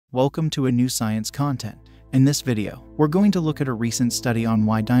Welcome to a new science content. In this video, we're going to look at a recent study on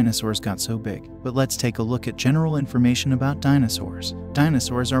why dinosaurs got so big, but let's take a look at general information about dinosaurs.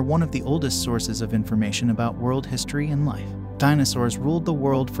 Dinosaurs are one of the oldest sources of information about world history and life. Dinosaurs ruled the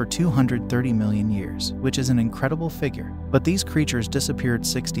world for 230 million years, which is an incredible figure, but these creatures disappeared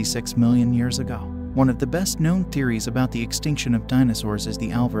 66 million years ago. One of the best-known theories about the extinction of dinosaurs is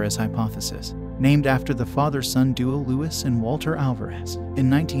the Alvarez hypothesis, named after the father-son duo Luis and Walter Alvarez. In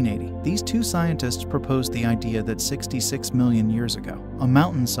 1980, these two scientists proposed the idea that 66 million years ago, a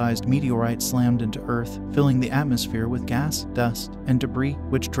mountain-sized meteorite slammed into Earth, filling the atmosphere with gas, dust, and debris,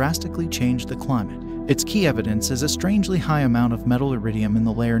 which drastically changed the climate. Its key evidence is a strangely high amount of metal iridium in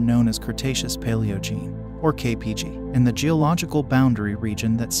the layer known as Cretaceous Paleogene, or KPG, in the geological boundary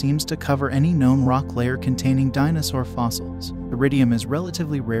region that seems to cover any known rock layer containing dinosaur fossils. Iridium is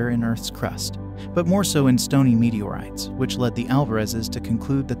relatively rare in Earth's crust, but more so in stony meteorites, which led the Alvarezes to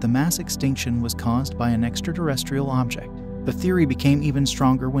conclude that the mass extinction was caused by an extraterrestrial object. The theory became even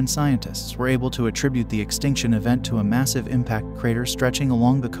stronger when scientists were able to attribute the extinction event to a massive impact crater stretching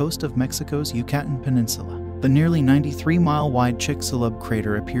along the coast of Mexico's Yucatan Peninsula. The nearly 93-mile-wide Chicxulub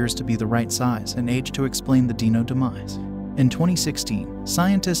crater appears to be the right size and age to explain the dino demise. In 2016,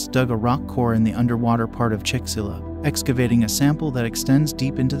 scientists dug a rock core in the underwater part of Chicxulub, excavating a sample that extends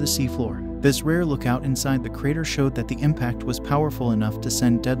deep into the seafloor. This rare lookout inside the crater showed that the impact was powerful enough to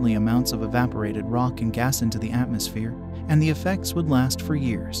send deadly amounts of evaporated rock and gas into the atmosphere, and the effects would last for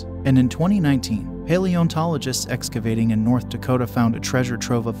years. And in 2019, paleontologists excavating in North Dakota found a treasure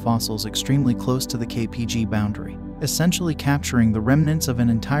trove of fossils extremely close to the KPG boundary, essentially capturing the remnants of an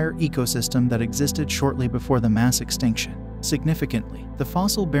entire ecosystem that existed shortly before the mass extinction. Significantly, the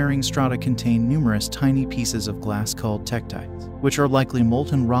fossil-bearing strata contain numerous tiny pieces of glass called tektites, which are likely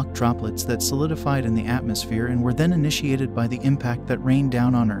molten rock droplets that solidified in the atmosphere and were then initiated by the impact that rained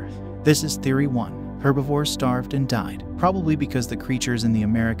down on Earth. This is Theory 1. Herbivores starved and died, probably because the creatures in the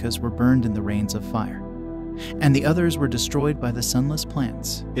Americas were burned in the rains of fire, and the others were destroyed by the sunless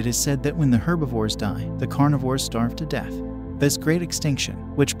plants. It is said that when the herbivores die, the carnivores starve to death. This great extinction,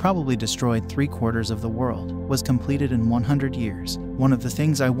 which probably destroyed 3/4 of the world, was completed in 100 years. One of the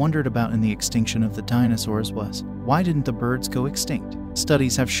things I wondered about in the extinction of the dinosaurs was, why didn't the birds go extinct?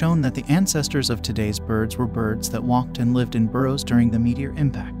 Studies have shown that the ancestors of today's birds were birds that walked and lived in burrows during the meteor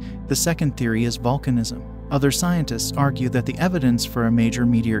impact. The second theory is volcanism. Other scientists argue that the evidence for a major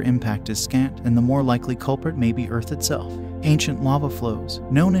meteor impact is scant and the more likely culprit may be Earth itself. Ancient lava flows,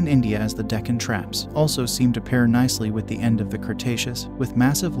 known in India as the Deccan Traps, also seem to pair nicely with the end of the Cretaceous, with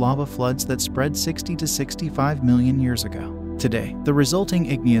massive lava floods that spread 60 to 65 million years ago. Today, the resulting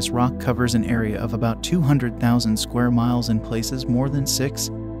igneous rock covers an area of about 200,000 square miles in places more than 6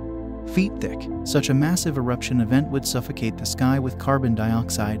 feet thick. Such a massive eruption event would suffocate the sky with carbon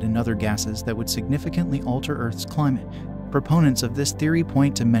dioxide and other gases that would significantly alter Earth's climate. Proponents of this theory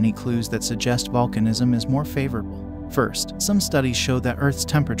point to many clues that suggest volcanism is more favorable. First, some studies show that Earth's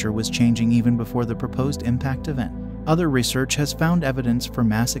temperature was changing even before the proposed impact event. Other research has found evidence for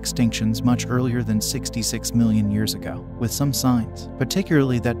mass extinctions much earlier than 66 million years ago, with some signs,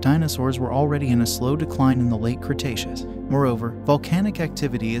 particularly that dinosaurs were already in a slow decline in the late Cretaceous. Moreover, volcanic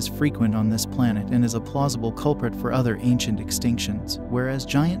activity is frequent on this planet and is a plausible culprit for other ancient extinctions, whereas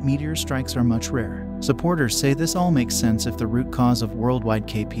giant meteor strikes are much rarer. Supporters say this all makes sense if the root cause of worldwide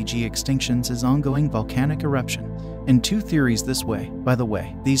KPG extinctions is ongoing volcanic eruption. In two theories this way, by the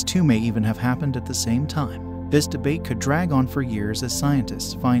way, these two may even have happened at the same time. This debate could drag on for years as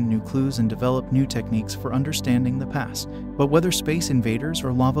scientists find new clues and develop new techniques for understanding the past. But whether space invaders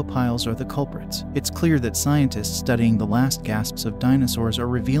or lava piles are the culprits, it's clear that scientists studying the last gasps of dinosaurs are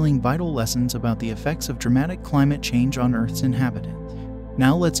revealing vital lessons about the effects of dramatic climate change on Earth's inhabitants.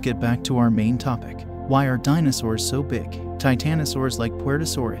 Now let's get back to our main topic. Why are dinosaurs so big? Titanosaurs like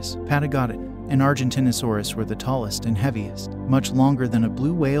Puertosaurus, Patagotitan, and Argentinosaurus were the tallest and heaviest, much longer than a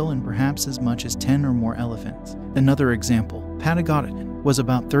blue whale and perhaps as much as 10 or more elephants. Another example, Patagotitan, was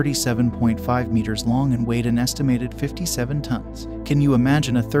about 37.5 meters long and weighed an estimated 57 tons. Can you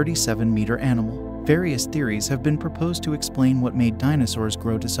imagine a 37-meter animal? Various theories have been proposed to explain what made dinosaurs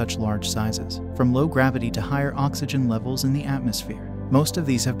grow to such large sizes, from low gravity to higher oxygen levels in the atmosphere. Most of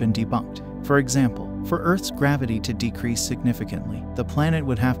these have been debunked. For example, for Earth's gravity to decrease significantly, the planet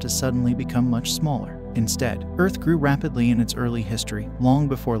would have to suddenly become much smaller. Instead, Earth grew rapidly in its early history, long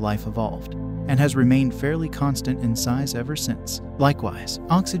before life evolved. and has remained fairly constant in size ever since. Likewise,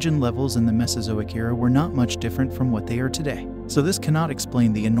 oxygen levels in the Mesozoic era were not much different from what they are today. So this cannot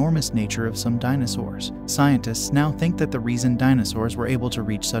explain the enormous nature of some dinosaurs. Scientists now think that the reason dinosaurs were able to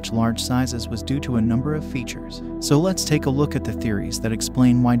reach such large sizes was due to a number of features. So let's take a look at the theories that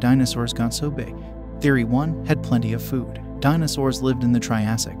explain why dinosaurs got so big. Theory 1 had plenty of food. Dinosaurs lived in the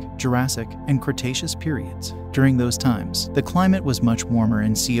Triassic, Jurassic, and Cretaceous periods. During those times, the climate was much warmer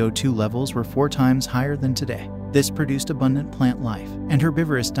and CO2 levels were 4 times higher than today. This produced abundant plant life, and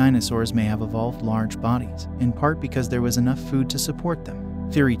herbivorous dinosaurs may have evolved large bodies, in part because there was enough food to support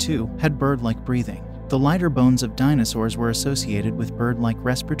them. Theory 2 had bird-like breathing. The lighter bones of dinosaurs were associated with bird-like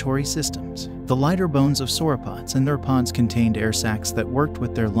respiratory systems. The lighter bones of sauropods and theropods contained air sacs that worked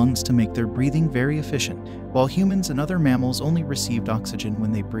with their lungs to make their breathing very efficient, while humans and other mammals only received oxygen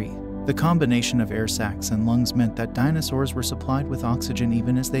when they breathed. The combination of air sacs and lungs meant that dinosaurs were supplied with oxygen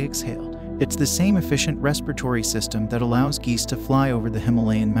even as they exhaled. It's the same efficient respiratory system that allows geese to fly over the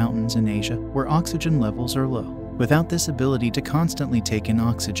Himalayan mountains in Asia, where oxygen levels are low. Without this ability to constantly take in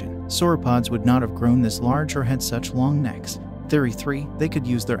oxygen, sauropods would not have grown this large or had such long necks. Theory 3, they could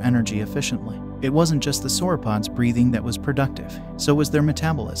use their energy efficiently. It wasn't just the sauropods' breathing that was productive, so was their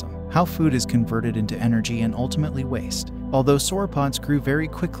metabolism, how food is converted into energy and ultimately waste. Although sauropods grew very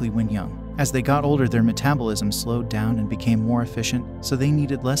quickly when young, as they got older their metabolism slowed down and became more efficient, so they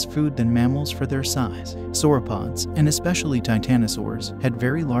needed less food than mammals for their size. Sauropods, and especially titanosaurs, had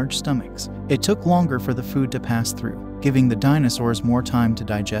very large stomachs. It took longer for the food to pass through, giving the dinosaurs more time to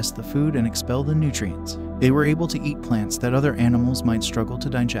digest the food and expel the nutrients. They were able to eat plants that other animals might struggle to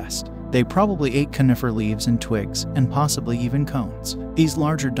digest. They probably ate conifer leaves and twigs, and possibly even cones. These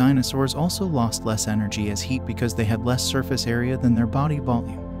larger dinosaurs also lost less energy as heat because they had less surface area than their body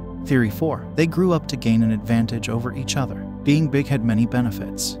volume. Theory 4. They grew up to gain an advantage over each other. Being big had many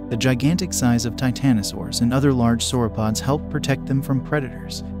benefits. The gigantic size of titanosaurs and other large sauropods helped protect them from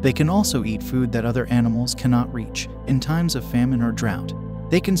predators. They can also eat food that other animals cannot reach. In times of famine or drought,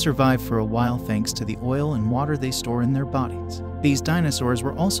 they can survive for a while thanks to the oil and water they store in their bodies. These dinosaurs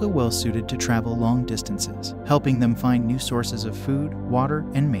were also well suited to travel long distances, helping them find new sources of food, water,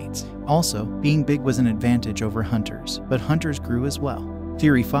 and mates. Also, being big was an advantage over hunters, but hunters grew as well.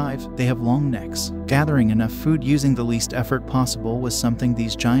 Theory 5. They have long necks. Gathering enough food using the least effort possible was something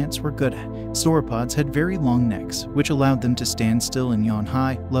these giants were good at. Sauropods had very long necks, which allowed them to stand still and yawn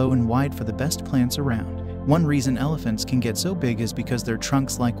high, low, and wide for the best plants around. One reason elephants can get so big is because their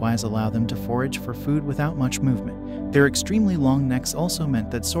trunks likewise allow them to forage for food without much movement. Their extremely long necks also meant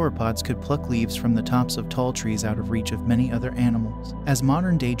that sauropods could pluck leaves from the tops of tall trees out of reach of many other animals, as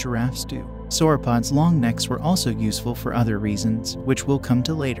modern-day giraffes do. Sauropods' long necks were also useful for other reasons, which we'll come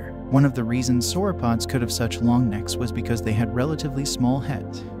to later. One of the reasons sauropods could have such long necks was because they had relatively small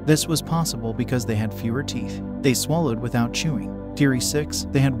heads. This was possible because they had fewer teeth. They swallowed without chewing. Theory 6.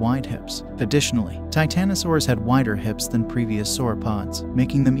 They had wide hips. Additionally, titanosaurs had wider hips than previous sauropods,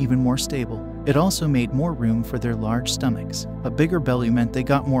 making them even more stable. It also made more room for their large stomachs. A bigger belly meant they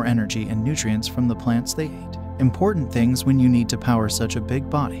got more energy and nutrients from the plants they ate. Important things when you need to power such a big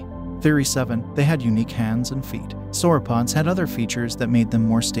body. Theory 7. They had unique hands and feet. Sauropods had other features that made them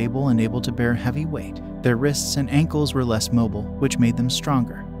more stable and able to bear heavy weight. Their wrists and ankles were less mobile, which made them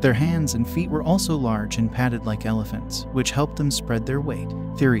stronger. Their hands and feet were also large and padded like elephants, which helped them spread their weight.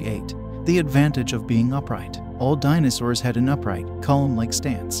 Theory 8. The advantage of being upright. All dinosaurs had an upright, column-like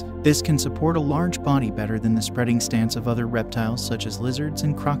stance. This can support a large body better than the spreading stance of other reptiles such as lizards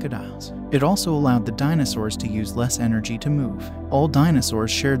and crocodiles. It also allowed the dinosaurs to use less energy to move. All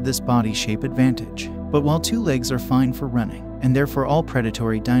dinosaurs shared this body shape advantage. But while 2 legs are fine for running, and therefore all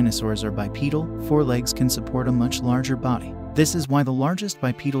predatory dinosaurs are bipedal, 4 legs can support a much larger body. This is why the largest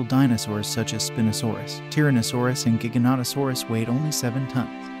bipedal dinosaurs such as Spinosaurus, Tyrannosaurus, and Giganotosaurus weighed only 7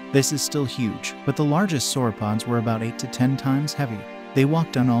 tons. This is still huge, but the largest sauropods were about 8 to 10 times heavier. They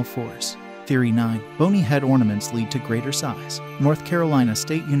walked on all fours. Theory 9. Bony head ornaments lead to greater size. North Carolina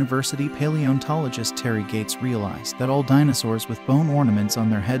State University paleontologist Terry Gates realized that all dinosaurs with bone ornaments on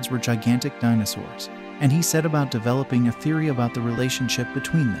their heads were gigantic dinosaurs, and he set about developing a theory about the relationship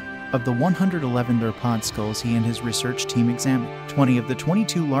between them. Of the 111 theropod skulls he and his research team examined, 20 of the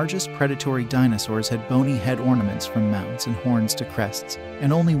 22 largest predatory dinosaurs had bony head ornaments from mounts and horns to crests,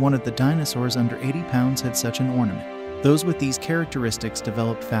 and only one of the dinosaurs under 80 pounds had such an ornament. Those with these characteristics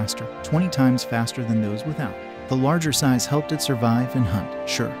developed faster, 20 times faster than those without. The larger size helped it survive and hunt,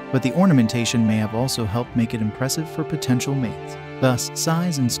 sure, but the ornamentation may have also helped make it impressive for potential mates. Thus,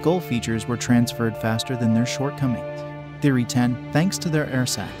 size and skull features were transferred faster than their shortcomings. Theory 10. Thanks to their air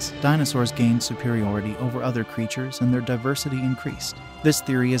sacs, dinosaurs gained superiority over other creatures and their diversity increased. This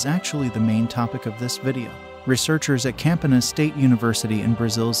theory is actually the main topic of this video. Researchers at Campinas State University in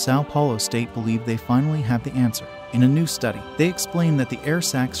Brazil's São Paulo state believe they finally have the answer. In a new study, they explain that the air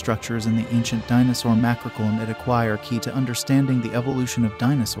sac structures in the ancient dinosaur Mexican Yucatan are key to understanding the evolution of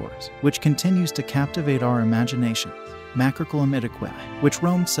dinosaurs, which continues to captivate our imagination. Mexican Yucatan, which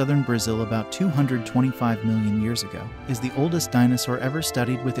roamed southern Brazil about 225 million years ago, is the oldest dinosaur ever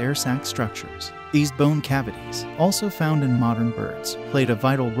studied with air sac structures. These bone cavities, also found in modern birds, played a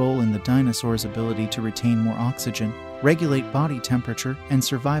vital role in the dinosaur's ability to retain more oxygen, regulate body temperature, and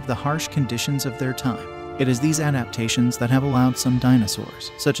survive the harsh conditions of their time. It is these adaptations that have allowed some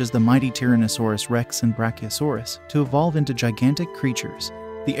dinosaurs, such as the mighty Tyrannosaurus rex and Brachiosaurus, to evolve into gigantic creatures.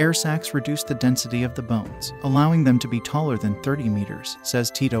 The air sacs reduce the density of the bones, allowing them to be taller than 30 meters, says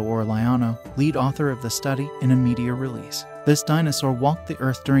Tito Orellano, lead author of the study, in a Meteor release. This dinosaur walked the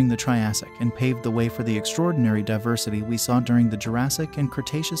Earth during the Triassic and paved the way for the extraordinary diversity we saw during the Jurassic and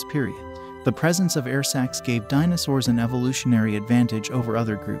Cretaceous period. The presence of air sacs gave dinosaurs an evolutionary advantage over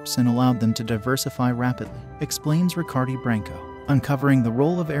other groups and allowed them to diversify rapidly, explains Ricardo Branco, uncovering the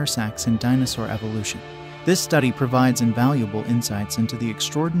role of air sacs in dinosaur evolution. This study provides invaluable insights into the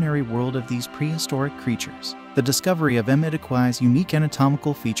extraordinary world of these prehistoric creatures. The discovery of M. yucatan's unique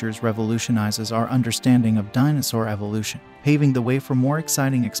anatomical features revolutionizes our understanding of dinosaur evolution, paving the way for more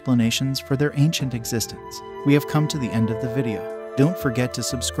exciting explanations for their ancient existence. We have come to the end of the video. Don't forget to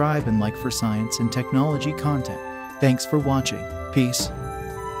subscribe and like for science and technology content. Thanks for watching. Peace.